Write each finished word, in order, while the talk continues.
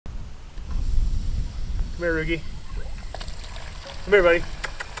Come here, Roogie. Come here, buddy.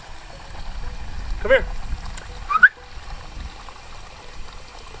 Come here.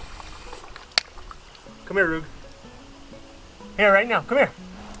 Come here, Roog. Here, right now. Come here.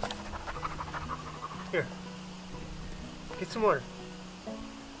 Here. Get some water.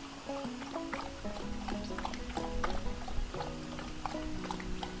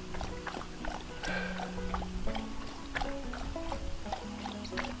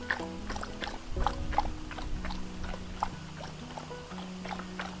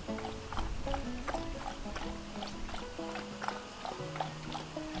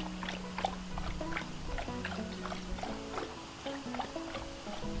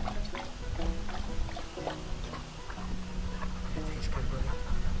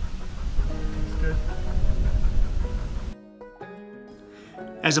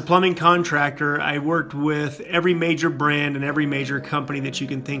 As a plumbing contractor, I worked with every major brand and every major company that you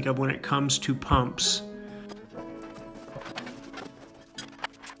can think of when it comes to pumps.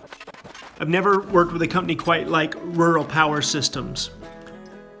 I've never worked with a company quite like Rural Power Systems.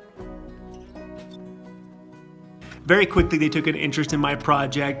 Very quickly they took an interest in my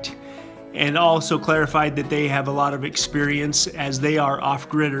project and also clarified that they have a lot of experience as they are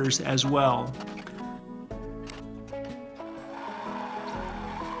off-gridders as well.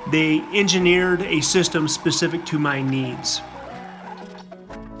 They engineered a system specific to my needs.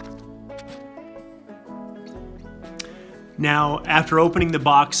 Now, after opening the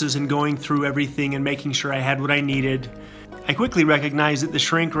boxes and going through everything and making sure I had what I needed, I quickly recognized that the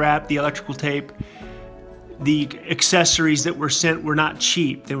shrink wrap, the electrical tape, the accessories that were sent were not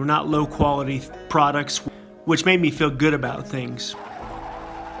cheap. They were not low quality products, which made me feel good about things.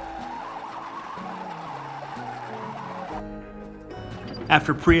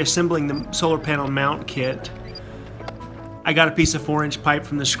 After pre-assembling the solar panel mount kit, I got a piece of 4-inch pipe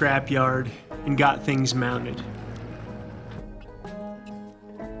from the scrapyard and got things mounted.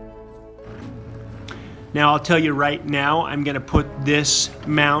 Now I'll tell you right now, I'm going to put this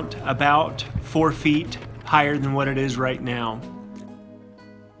mount about 4 feet higher than what it is right now.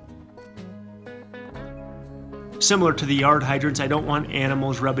 Similar to the yard hydrants, I don't want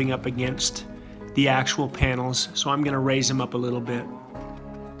animals rubbing up against the actual panels, so I'm going to raise them up a little bit.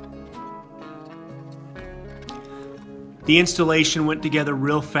 The installation went together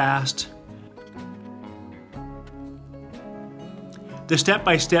real fast. The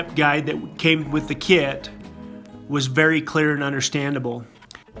step-by-step guide that came with the kit was very clear and understandable.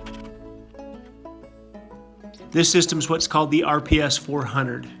 This system is what's called the RPS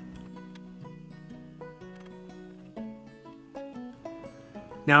 400.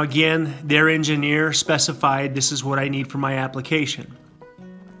 Now again, their engineer specified this is what I need for my application.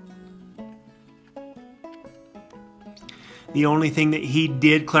 The only thing that he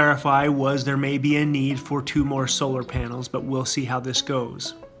did clarify was there may be a need for 2 more solar panels, but we'll see how this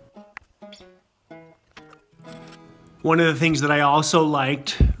goes. One of the things that I also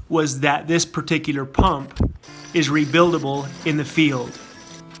liked was that this particular pump is rebuildable in the field.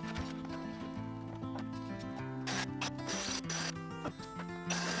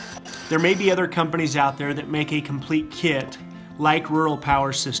 There may be other companies out there that make a complete kit like Rural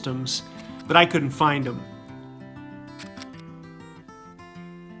Power Systems, but I couldn't find them.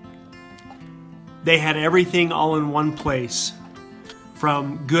 They had everything all in one place,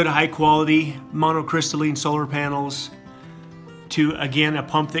 from good high quality monocrystalline solar panels to, again, a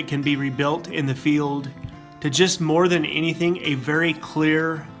pump that can be rebuilt in the field, to just more than anything, a very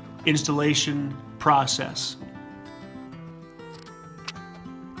clear installation process.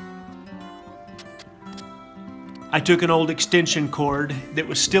 I took an old extension cord that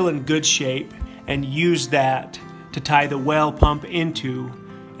was still in good shape and used that to tie the well pump into,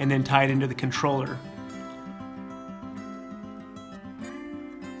 and then tie it into the controller.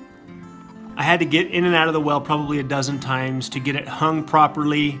 I had to get in and out of the well probably a dozen times to get it hung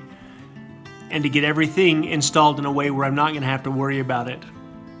properly and to get everything installed in a way where I'm not going to have to worry about it.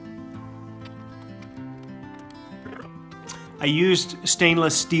 I used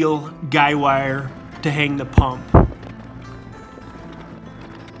stainless steel guy wire to hang the pump.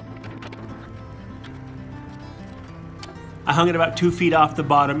 I hung it about 2 feet off the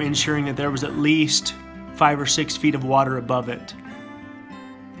bottom, ensuring that there was at least 5 or 6 feet of water above it.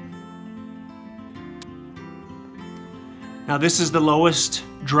 Now this is the lowest,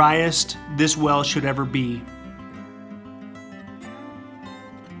 driest this well should ever be.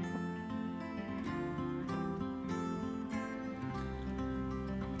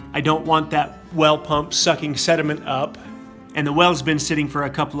 I don't want that well pump sucking sediment up, and the well's been sitting for a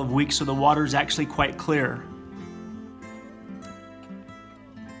couple of weeks, so the water's actually quite clear.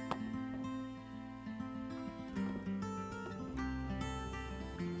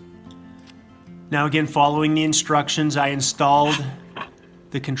 Now again, following the instructions, I installed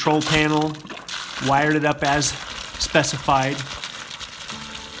the control panel, wired it up as specified.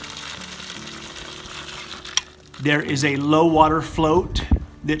 There is a low water float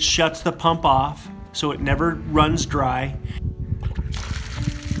that shuts the pump off so it never runs dry.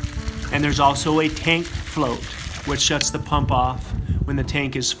 And there's also a tank float which shuts the pump off when the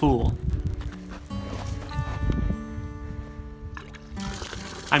tank is full.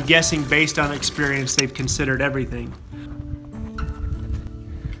 I'm guessing based on experience they've considered everything.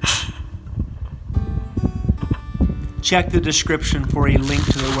 Check the description for a link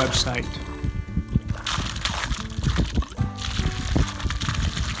to their website.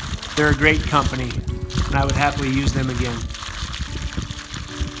 They're a great company, and I would happily use them again.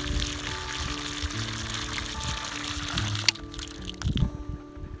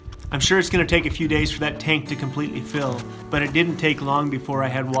 I'm sure it's going to take a few days for that tank to completely fill, but it didn't take long before I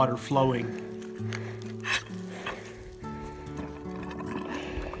had water flowing.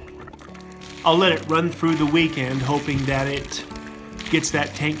 I'll let it run through the weekend, hoping that it gets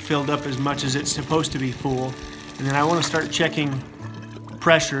that tank filled up as much as it's supposed to be full. And then I want to start checking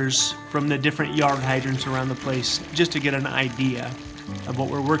pressures from the different yard hydrants around the place just to get an idea of what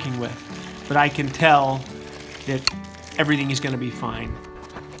we're working with. But I can tell that everything is going to be fine.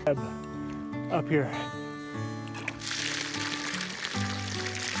 Up here.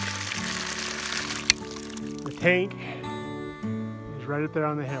 The tank is right up there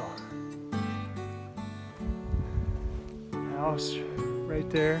on the hill. House right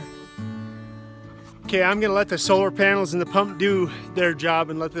there. Okay, I'm gonna let the solar panels and the pump do their job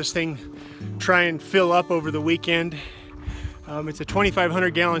and let this thing try and fill up over the weekend. It's a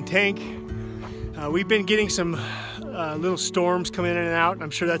 2,500 gallon tank. We've been getting some little storms coming in and out. I'm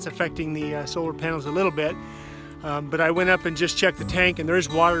sure that's affecting the solar panels a little bit. But I went up and just checked the tank, and there's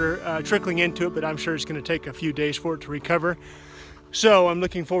water trickling into it, but I'm sure it's going to take a few days for it to recover. So I'm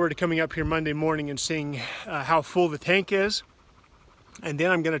looking forward to coming up here Monday morning and seeing how full the tank is. And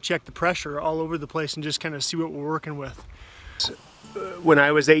then I'm going to check the pressure all over the place and just kind of see what we're working with. When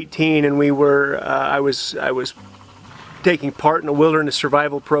I was 18 and I was taking part in a wilderness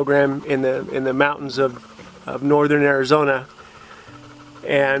survival program in the mountains of northern Arizona,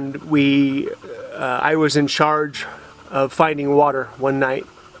 and I was in charge of finding water one night,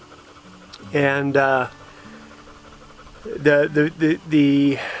 and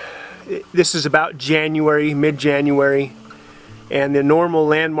this is about January, mid-January, and the normal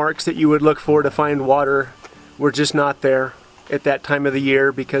landmarks that you would look for to find water were just not there at that time of the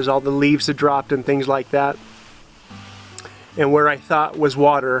year because all the leaves had dropped and things like that. And where I thought was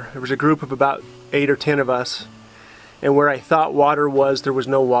water, there was a group of about 8 or 10 of us, and where I thought water was, there was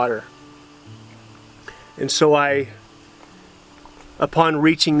no water. And so upon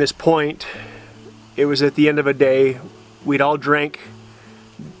reaching this point, it was at the end of a day. We'd all drank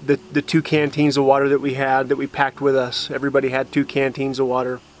the 2 canteens of water that we packed with us. Everybody had 2 canteens of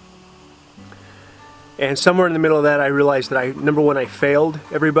water. And somewhere in the middle of that, I realized that number one, I failed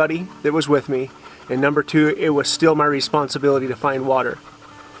everybody that was with me, and number 2, it was still my responsibility to find water.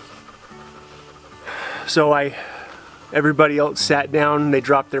 So everybody else sat down, they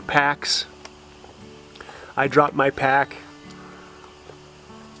dropped their packs. I dropped my pack.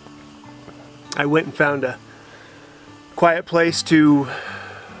 I went and found a quiet place to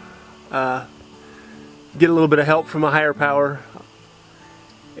get a little bit of help from a higher power,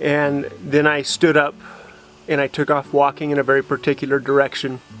 and then I stood up and I took off walking in a very particular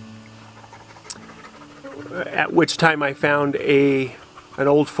direction, at which time I found an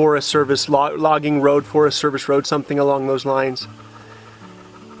old Forest Service logging road, Forest Service road, something along those lines.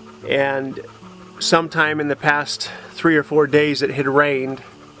 And sometime in the past 3 or 4 days it had rained,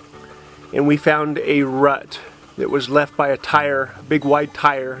 and we found a rut that was left by a tire, a big wide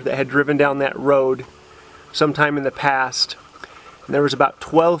tire that had driven down that road sometime in the past. And there was about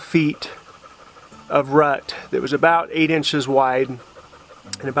 12 feet of rut that was about 8 inches wide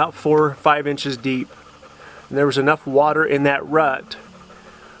and about 4 or 5 inches deep. And there was enough water in that rut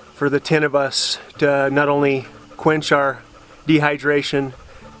for the 10 of us to not only quench our dehydration,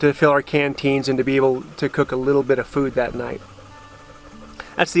 to fill our canteens, and to be able to cook a little bit of food that night.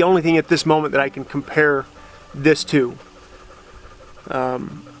 That's the only thing at this moment that I can compare this to.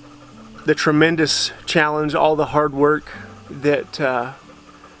 The tremendous challenge, all the hard work that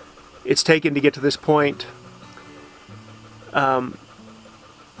it's taken to get to this point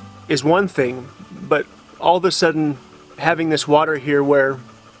is one thing, but all of a sudden having this water here where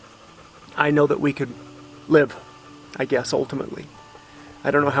I know that we could live, I guess, ultimately.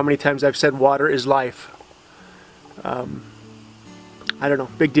 I don't know how many times I've said water is life. I don't know,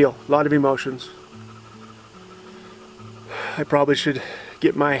 big deal, a lot of emotions. I probably should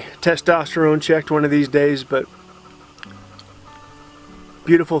get my testosterone checked one of these days, but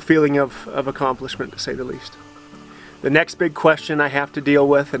beautiful feeling of accomplishment, to say the least. The next big question I have to deal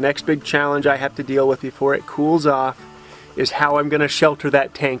with, the next big challenge I have to deal with before it cools off, is how I'm going to shelter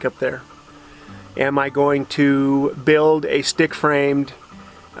that tank up there. Am I going to build a stick-framed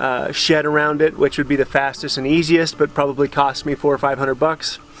shed around it, which would be the fastest and easiest, but probably cost me $400 or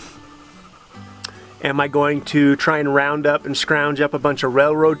 $500? Am I going to try and round up and scrounge up a bunch of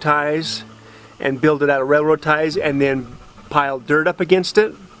railroad ties and build it out of railroad ties and then pile dirt up against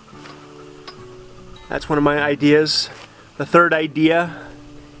it? That's one of my ideas. The third idea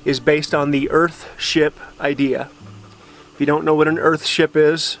is based on the earth ship idea. If you don't know what an earth ship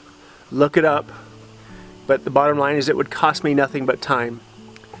is, look it up. But the bottom line is it would cost me nothing but time.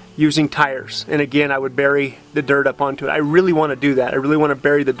 Using tires. And again, I would bury the dirt up onto it. I really want to do that. I really want to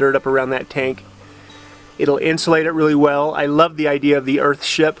bury the dirt up around that tank. It'll insulate it really well. I love the idea of the earth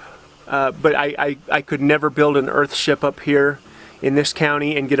ship, but I could never build an earth ship up here in this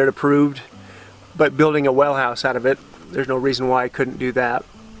county and get it approved. But building a well house out of it, there's no reason why I couldn't do that.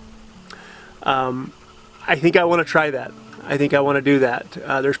 I think I want to try that. I think I want to do that.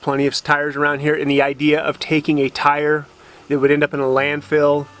 There's plenty of tires around here, and the idea of taking a tire that would end up in a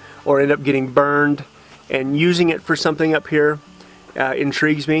landfill or end up getting burned and using it for something up here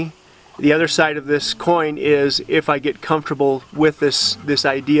intrigues me. The other side of this coin is, if I get comfortable with this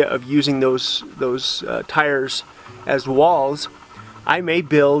idea of using those tires as walls, I may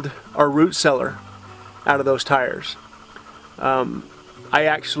build a root cellar out of those tires. I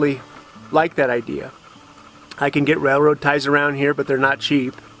actually like that idea. I can get railroad ties around here, but they're not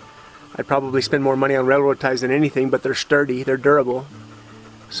cheap. I'd probably spend more money on railroad ties than anything, but they're sturdy, they're durable.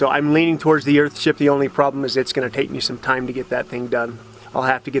 So I'm leaning towards the earth ship. The only problem is it's going to take me some time to get that thing done. I'll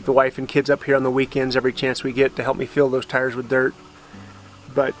have to get the wife and kids up here on the weekends every chance we get to help me fill those tires with dirt.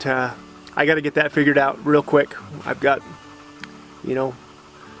 But I got to get that figured out real quick. I've got, you know,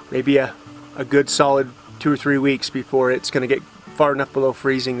 maybe a good solid 2 or 3 weeks before it's going to get far enough below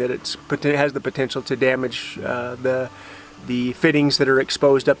freezing that it has the potential to damage the fittings that are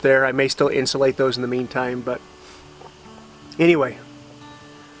exposed up there. I may still insulate those in the meantime, but anyway,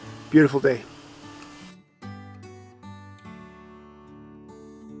 beautiful day.